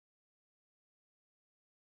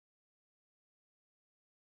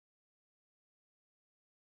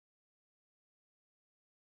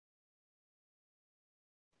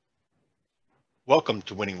Welcome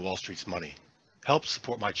to Winning Wall Street's Money. Help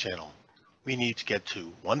support my channel. We need to get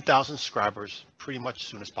to 1,000 subscribers pretty much as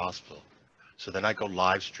soon as possible. So then I go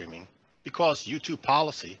live streaming because YouTube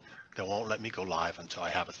policy, they won't let me go live until I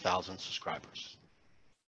have 1,000 subscribers.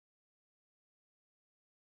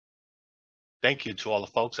 Thank you to all the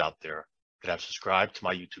folks out there that have subscribed to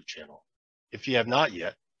my YouTube channel. If you have not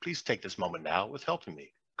yet, please take this moment now with helping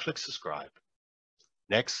me. Click subscribe.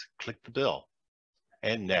 Next, click the bell.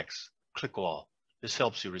 And next, click all. This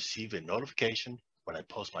helps you receive a notification when I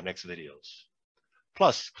post my next videos.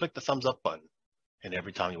 Plus, click the thumbs up button and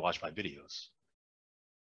every time you watch my videos.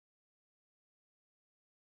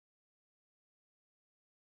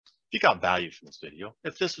 If you got value from this video,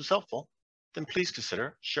 if this was helpful, then please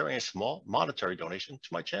consider sharing a small monetary donation to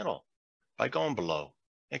my channel by going below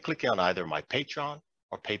and clicking on either my Patreon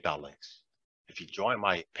or PayPal links. If you join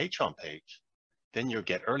my Patreon page, then you'll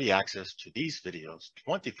get early access to these videos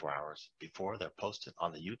 24 hours before they're posted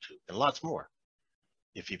on the YouTube and lots more.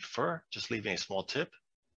 If you prefer just leaving a small tip,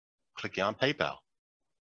 click on PayPal.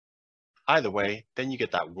 Either way, then you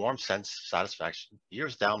get that warm sense of satisfaction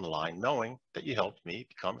years down the line knowing that you helped me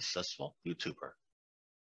become a successful YouTuber.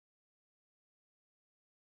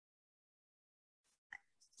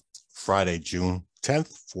 Friday, June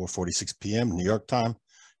 10th, 4:46 p.m. New York time.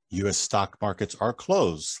 U.S. stock markets are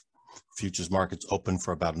closed. Futures markets open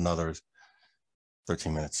for about another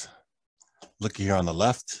 13 minutes. Look here on the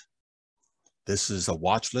left. This is a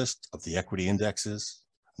watch list of the equity indexes.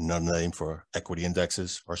 Another name for equity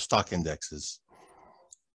indexes or stock indexes.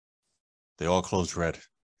 They all closed red.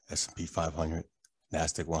 S&P 500,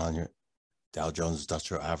 NASDAQ 100, Dow Jones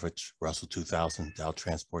Industrial Average, Russell 2000, Dow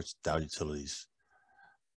Transports, Dow Utilities.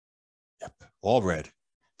 Yep, all red.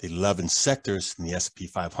 The 11 sectors in the S&P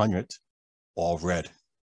 500, all red.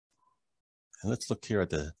 And let's look here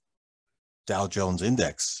at the Dow Jones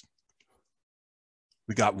Index.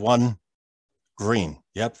 We got one green,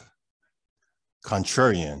 yep.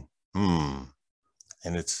 Contrarian, and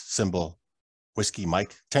its symbol, Whiskey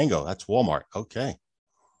Mike Tango, that's Walmart, okay.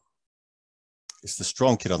 It's the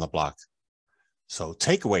strong kid on the block. So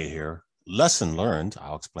takeaway here, lesson learned,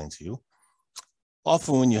 I'll explain to you.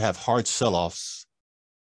 Often when you have hard sell-offs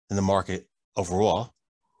in the market overall,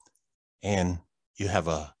 and you have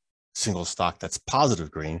a single stock that's positive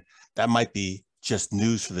green, that might be just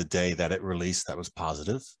news for the day that it released that was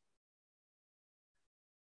positive.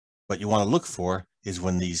 What you want to look for is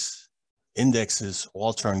when these indexes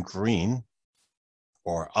all turn green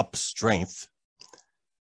or up strength,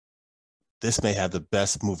 this may have the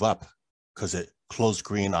best move up because it closed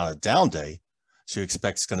green on a down day. So you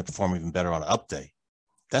expect it's going to perform even better on an up day.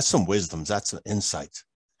 That's some wisdom. That's an insight.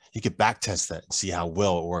 You can back test that and see how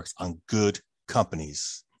well it works on good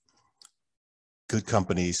companies. Good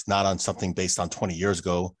companies, not on something based on 20 years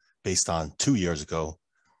ago, based on 2 years ago.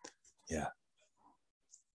 Yeah.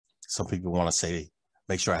 Some people want to say,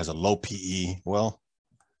 make sure it has a low PE. Well,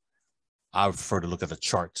 I would prefer to look at the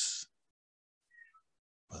charts.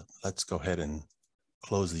 But let's go ahead and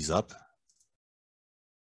close these up.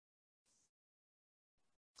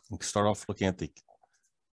 We can start off looking at the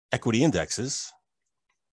equity indexes.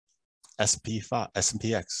 S&Px,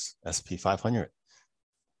 S&P 500.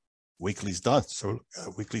 Weekly's done, so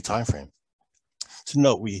weekly time frame. To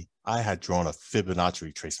note, I had drawn a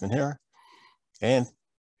Fibonacci retracement here, and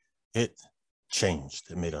it changed.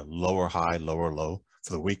 It made a lower high, lower low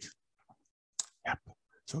for the week. Yep.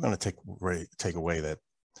 So we're going to take away that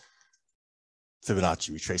Fibonacci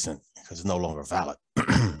retracement because it's no longer valid.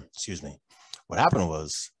 Excuse me. What happened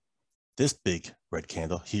was this big red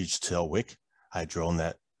candle, huge tail wick, I had drawn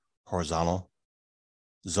that horizontal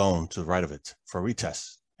zone to the right of it for a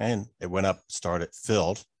retest. And it went up, started,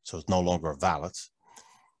 filled, so it's no longer valid.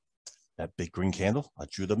 That big green candle, I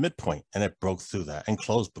drew the midpoint, and it broke through that and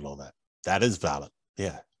closed below that. That is valid,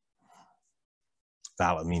 yeah.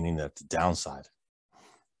 Valid meaning that the downside.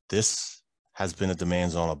 This has been a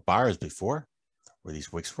demand zone of buyers before, where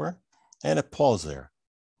these wicks were, and it paused there.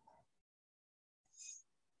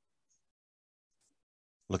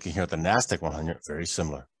 Looking here at the NASDAQ 100, very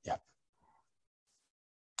similar, yeah.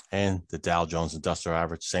 And the Dow Jones Industrial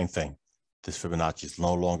Average, same thing. This Fibonacci is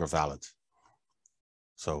no longer valid.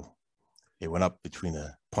 So it went up between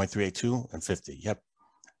the 0.382 and 50. Yep,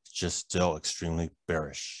 just still extremely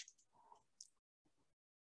bearish.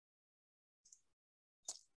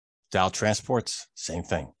 Dow Transports, same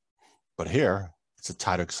thing. But here, it's a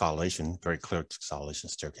tighter consolidation, very clear consolidation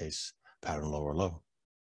staircase, pattern lower low.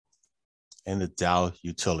 And the Dow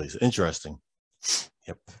Utilities, interesting.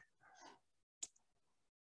 Yep.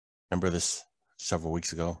 Remember this several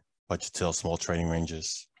weeks ago? Budget till small trading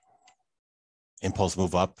ranges. Impulse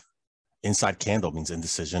move up, Inside candle means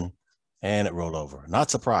indecision, and it rolled over.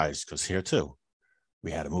 Not surprised, because here too,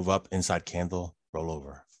 we had a move up, inside candle, roll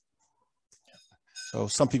over. So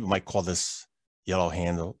some people might call this yellow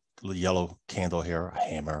candle here a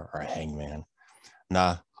hammer or a hangman.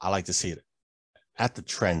 Nah, I like to see it at the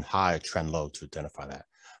trend high, trend low to identify that.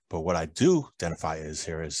 But what I do identify is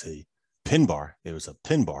here is the pin bar. It was a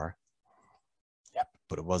pin bar. Yep,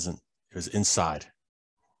 but it wasn't, it was inside.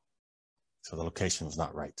 So the location was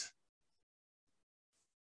not right.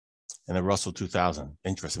 And the Russell 2000,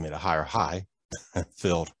 interesting, made a higher high,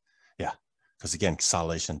 filled. Yeah, because again,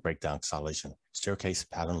 consolidation, breakdown, consolidation, staircase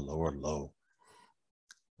pattern, lower low.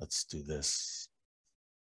 Let's do this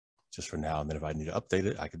just for now. And then if I need to update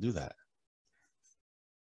it, I could do that.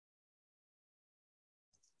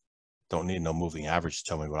 Don't need no moving average to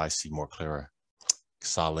tell me what I see more clearer.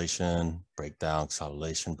 Consolidation, breakdown,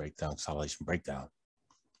 consolidation, breakdown, consolidation, breakdown.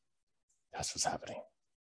 That's what's happening.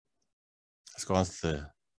 Let's go on to the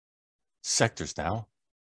sectors now.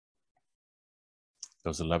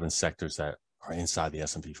 Those 11 sectors that are inside the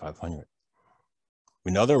S&P 500.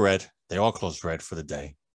 We know they're red. They all closed red for the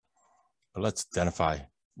day. But let's identify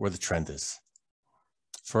where the trend is.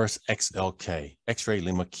 First, XLK, X-ray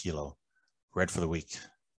Lima Kilo, red for the week.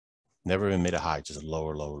 Never even made a high, just a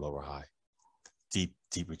lower, lower, lower high. Deep,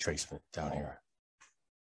 deep retracement down here.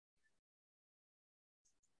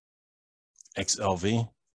 XLV,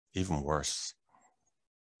 even worse.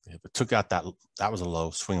 It took out that was a low,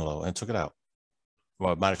 swing low, and took it out.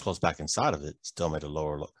 Well, it might have closed back inside of it, still made a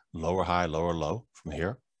lower high, lower low from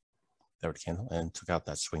here. There with the candle, and took out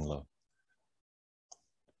that swing low.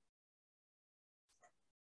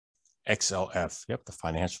 XLF, yep, the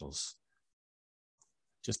financials.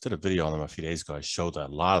 Just did a video on them a few days ago. I showed that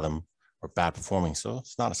a lot of them were bad performing, so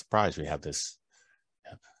it's not a surprise we have this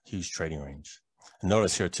huge trading range. And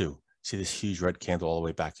notice here too, see this huge red candle all the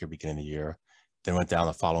way back here beginning of the year, then went down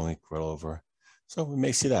the following week, roll over. So we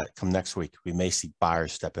may see that come next week. We may see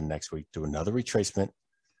buyers step in next week, do another retracement.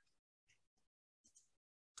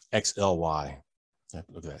 XLY, yep,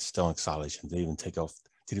 look at that, still in consolidation. Didn't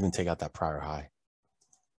even take out that prior high.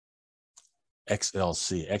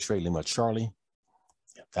 XLC, X-ray Lima Charlie.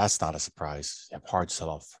 Yep, that's not a surprise. Yep, hard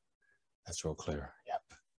sell-off. That's real clear. Yep.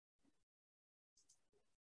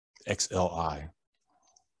 XLI.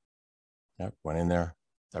 Yep, went in there,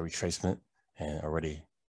 that retracement, and already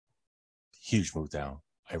huge move down,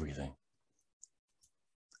 everything.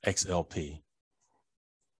 XLP,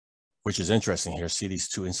 which is interesting here. See these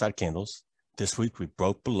two inside candles. This week we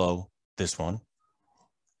broke below this one.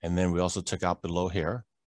 And then we also took out below here.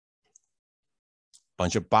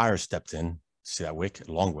 Bunch of buyers stepped in. See that wick,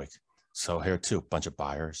 long wick. So here too, bunch of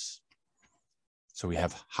buyers. So we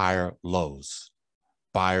have higher lows.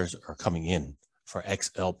 Buyers are coming in for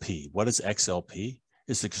XLP. What is XLP?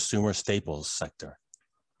 It's the consumer staples sector.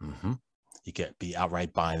 You can be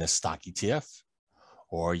outright buying a stock ETF,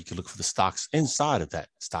 or you can look for the stocks inside of that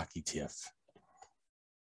stock ETF.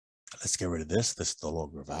 Let's get rid of this. This is no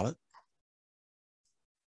longer valid.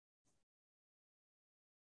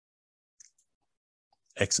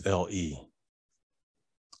 XLE.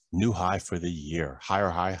 New high for the year. Higher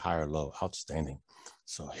high, higher low. Outstanding.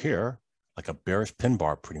 So here, like a bearish pin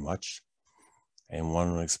bar pretty much. And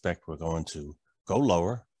one would expect we're going to go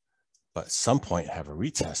lower, but at some point have a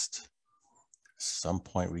retest. Some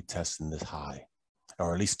point retesting this high,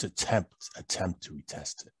 or at least attempt to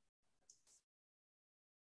retest it.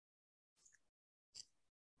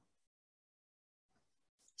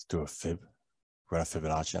 Let's do a fib, run a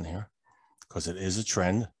Fibonacci on here, because it is a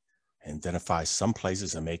trend, and identify some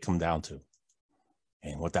places it may come down to.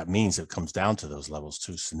 And what that means, it comes down to those levels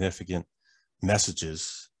too. Significant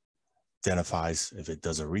messages identifies if it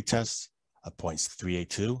does a retest of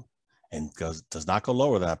 0.382 and does not go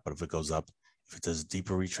lower that, but if it goes up, if it does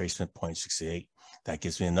deeper retracement, 0.68, that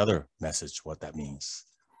gives me another message what that means.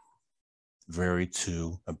 Very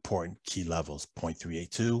two important key levels,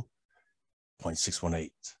 0.382, 0.618.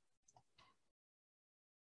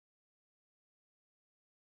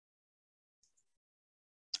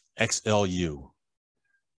 XLU,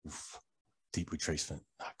 oof, deep retracement,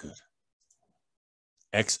 not good.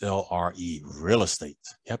 XLRE, real estate,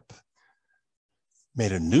 yep.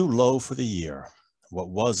 Made a new low for the year. What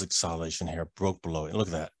was acceleration here broke below it. Look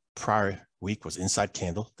at that. Prior week was inside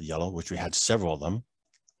candle, the yellow, which we had several of them,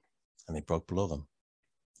 and they broke below them.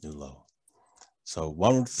 New low. So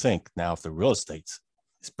one would think now if the real estate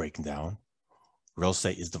is breaking down, real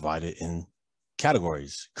estate is divided in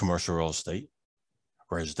categories: commercial real estate,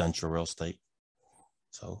 residential real estate.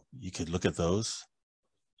 So you could look at those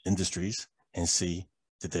industries and see,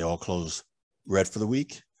 did they all close red for the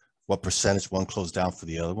week? What percentage one closed down for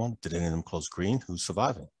the other one? Did any of them close green? Who's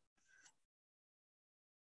surviving?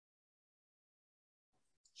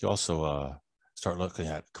 You also start looking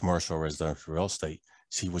at commercial residential real estate,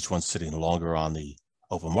 see which one's sitting longer on the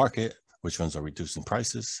open market, which ones are reducing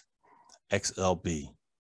prices. XLB,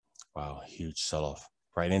 wow, huge sell-off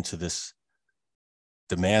right into this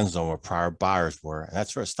demand zone where prior buyers were, and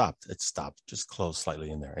that's where it stopped. It stopped, just closed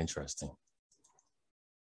slightly in there. Interesting.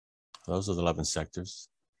 Those are the 11 sectors.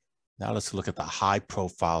 Now let's look at the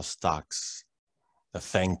high-profile stocks, the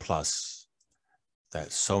FANG Plus,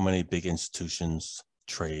 that so many big institutions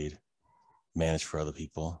trade, manage for other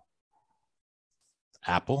people.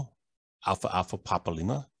 Apple, Alpha Papa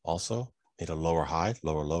Lima, also made a lower high,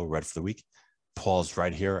 lower low, red for the week. Paused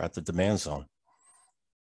right here at the demand zone.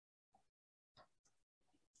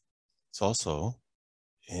 It's also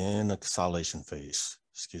in a consolidation phase,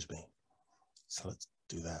 excuse me. So let's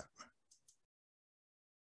do that.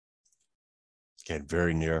 Get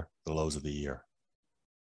very near the lows of the year.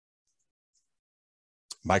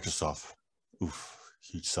 Microsoft, oof,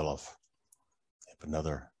 huge sell-off.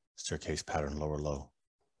 Another staircase pattern, lower low.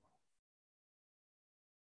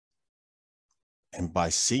 And by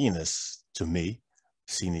seeing this, to me,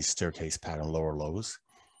 seeing these staircase pattern lower lows,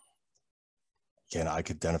 again, I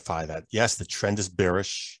could identify that, yes, the trend is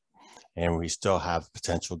bearish, and we still have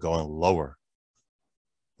potential going lower.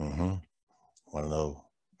 Want to know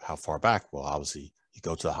how far back? Well, obviously, you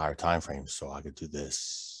go to the higher time frame, so I could do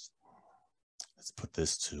this. Let's put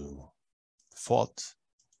this to default.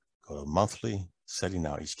 Go to monthly, setting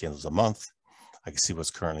now each candle is a month. I can see what's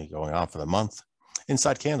currently going on for the month.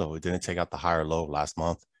 Inside candle, we didn't take out the higher low last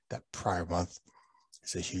month. That prior month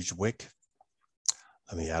is a huge wick.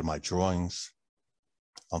 Let me add my drawings.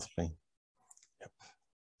 Monthly. Yep.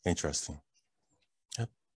 Interesting. Yep.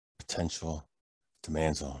 Potential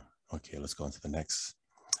demand zone. Okay, let's go into the next.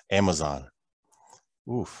 Amazon.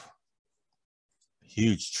 Oof.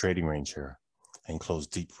 Huge trading range here. And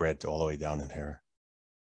closed deep red all the way down in here.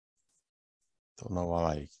 Don't know why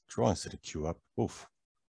my drawings didn't queue up. Oof.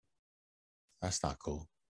 That's not cool.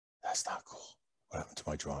 That's not cool. What happened to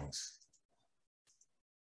my drawings?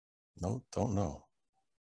 No, don't know.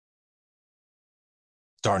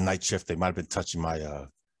 Darn night shift. They might have been touching my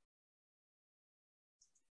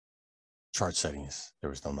chart settings. There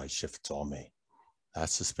was no night shift. It's all me.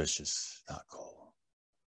 That's suspicious. Not cool.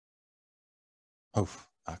 Oof,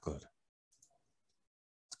 not good.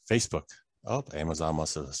 Facebook. Oh, Amazon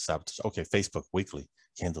must have sabotaged. Okay, Facebook weekly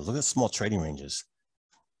candles. Look at the small trading ranges.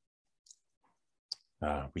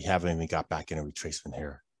 We haven't even got back in a retracement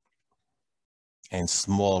here. And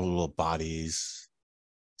small little bodies.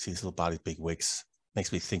 See these little bodies, big wicks.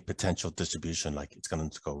 Makes me think potential distribution, like it's going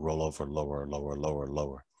to go roll over lower, lower, lower,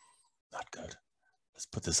 lower. Not good. Let's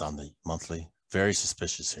put this on the monthly. Very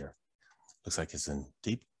suspicious here. Looks like it's in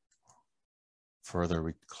deep further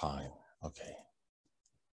decline. Okay.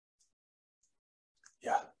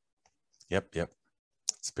 Yeah. Yep.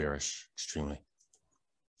 It's bearish, extremely.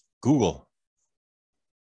 Google.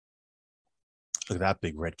 Look at that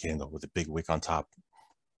big red candle with a big wick on top.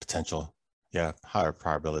 Potential. Yeah, higher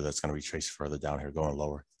probability that's going to retrace further down here, going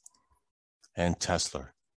lower. And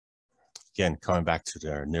Tesla. Again, coming back to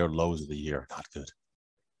their near lows of the year. Not good.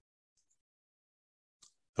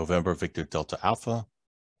 November, Victor Delta Alpha.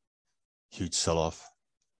 Huge sell-off.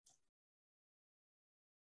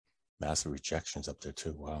 Massive rejections up there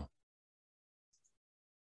too. Wow.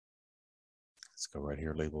 Let's go right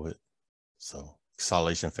here, label it. So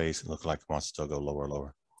consolidation phase, it looks like it wants to still go lower,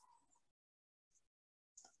 lower.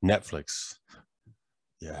 Netflix.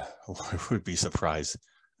 Yeah, I would be surprised.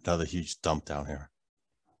 Another huge dump down here.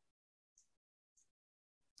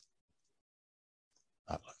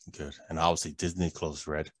 Not looking good. And obviously Disney closed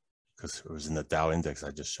red because it was in the Dow index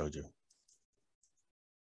I just showed you.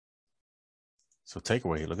 So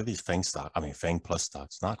takeaway, look at these FANG Plus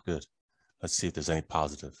stocks, not good. Let's see if there's any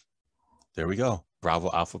positive. There we go.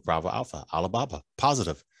 Bravo Alpha, Alibaba,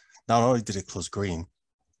 positive. Not only did it close green,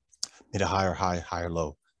 made a higher high, higher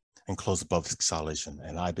low, and close above consolidation.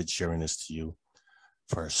 And I've been sharing this to you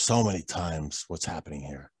for so many times. What's happening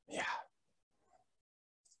here? Yeah.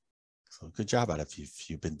 So good job at it. If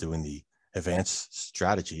you've been doing the advanced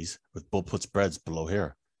strategies with bull put spreads below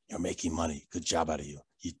here, you're making money. Good job out of you.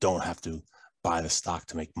 You don't have to buy the stock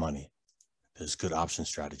to make money. There's good option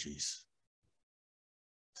strategies.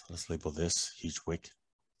 So let's label this huge wick.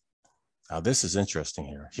 Now this is interesting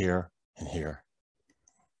here, and here.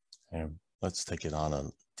 And let's take it on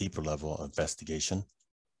a deeper level of investigation.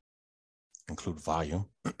 Include volume.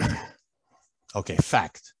 Okay,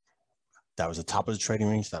 fact. That was the top of the trading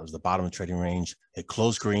range. That was the bottom of the trading range. It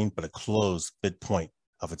closed green, but it closed midpoint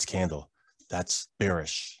of its candle. That's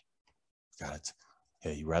bearish. Got it.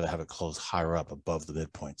 Yeah, you'd rather have it close higher up above the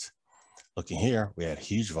midpoint. Looking here, we had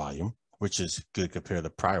huge volume, which is good compared to the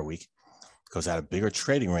prior week because it had a bigger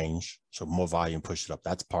trading range, so more volume pushed it up.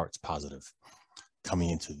 That's part's positive. Coming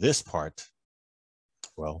into this part,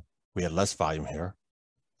 well, we had less volume here.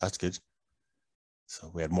 That's good.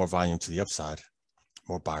 So we had more volume to the upside,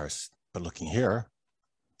 more buyers. But looking here,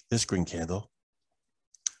 this green candle,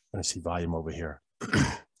 I'm going to see volume over here.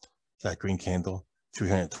 That green candle,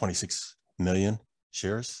 326 million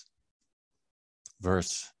shares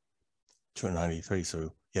versus 293. So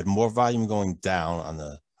you had more volume going down on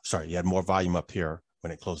the, sorry, you had more volume up here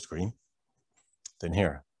when it closed green than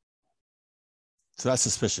here. So that's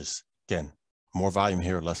suspicious. Again, more volume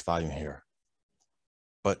here, less volume here.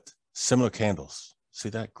 But similar candles. See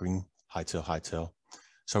that green, high tail, high tail.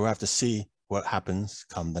 So we have to see what happens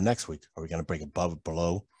come the next week. Are we going to break above or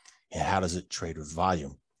below? And how does it trade with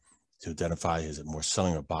volume to identify, is it more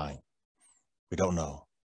selling or buying? We don't know.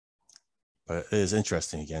 But it is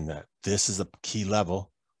interesting again that this is the key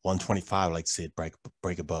level, 125, I like to see it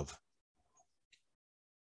break above.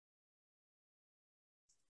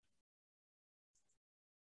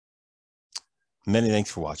 Many thanks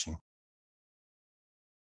for watching.